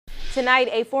Tonight,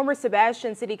 a former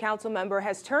Sebastian City Council member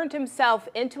has turned himself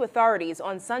into authorities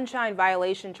on sunshine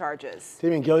violation charges.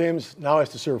 Damian Gilliams now has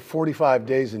to serve 45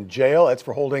 days in jail. That's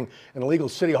for holding an illegal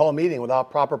city hall meeting without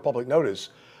proper public notice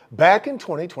back in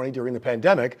 2020 during the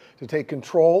pandemic to take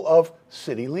control of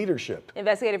city leadership.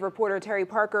 Investigative reporter Terry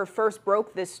Parker first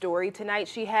broke this story. Tonight,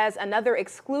 she has another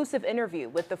exclusive interview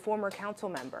with the former council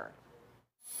member.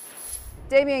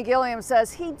 Damian Gilliams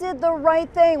says he did the right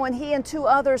thing when he and two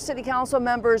other city council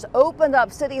members opened up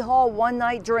City Hall one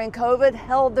night during COVID,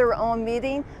 held their own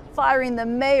meeting, firing the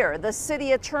mayor, the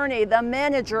city attorney, the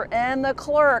manager, and the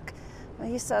clerk.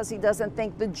 He says he doesn't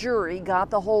think the jury got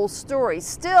the whole story.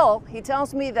 Still, he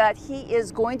tells me that he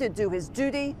is going to do his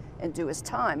duty and do his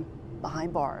time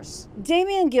behind bars.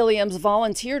 Damian Gilliams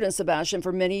volunteered in Sebastian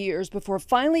for many years before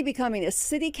finally becoming a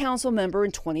city council member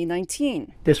in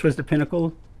 2019. This was the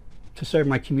pinnacle to serve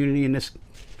my community in this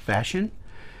fashion,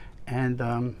 and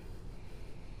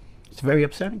it's very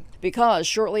upsetting. Because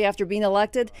shortly after being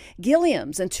elected,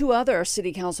 Gilliams and two other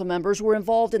city council members were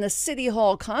involved in a city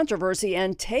hall controversy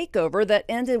and takeover that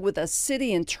ended with a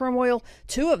city in turmoil,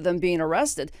 two of them being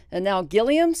arrested, and now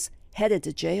Gilliams headed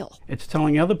to jail. It's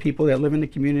telling other people that live in the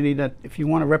community that if you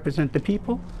want to represent the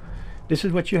people, this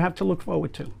is what you have to look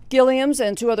forward to. Gilliams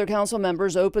and two other council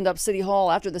members opened up City Hall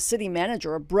after the city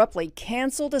manager abruptly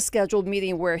canceled a scheduled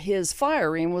meeting where his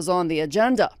firing was on the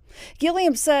agenda.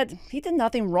 Gilliams said he did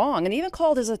nothing wrong and even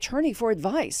called his attorney for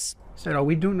advice. Said, are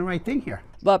we doing the right thing here?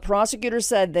 But prosecutors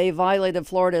said they violated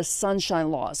Florida's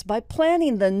sunshine laws by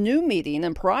planning the new meeting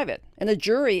in private, and a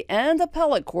jury and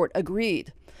appellate court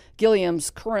agreed.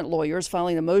 Gilliams' current lawyer is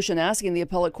filing a motion asking the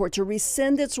appellate court to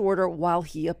rescind its order while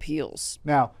he appeals.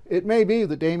 Now, it may be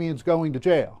that Damian's going to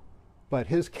jail, but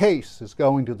his case is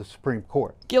going to the Supreme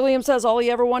Court. Gilliams says all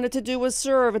he ever wanted to do was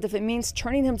serve, and if it means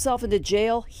turning himself into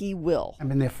jail, he will. I've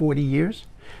been there 40 years,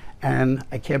 and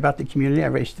I care about the community. I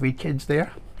raised 3 kids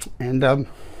there, and, you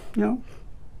know.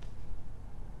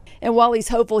 And while he's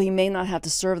hopeful he may not have to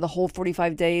serve the whole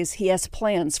 45 days, he has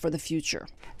plans for the future.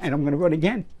 And I'm going to run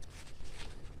again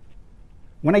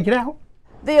when I get out.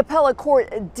 The appellate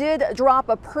court did drop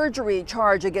a perjury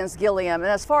charge against Gilliam, and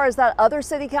as far as that other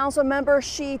city council member,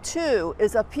 she too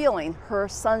is appealing her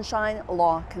sunshine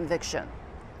law conviction.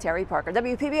 Terry Parker,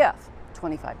 WPBF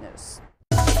 25 News.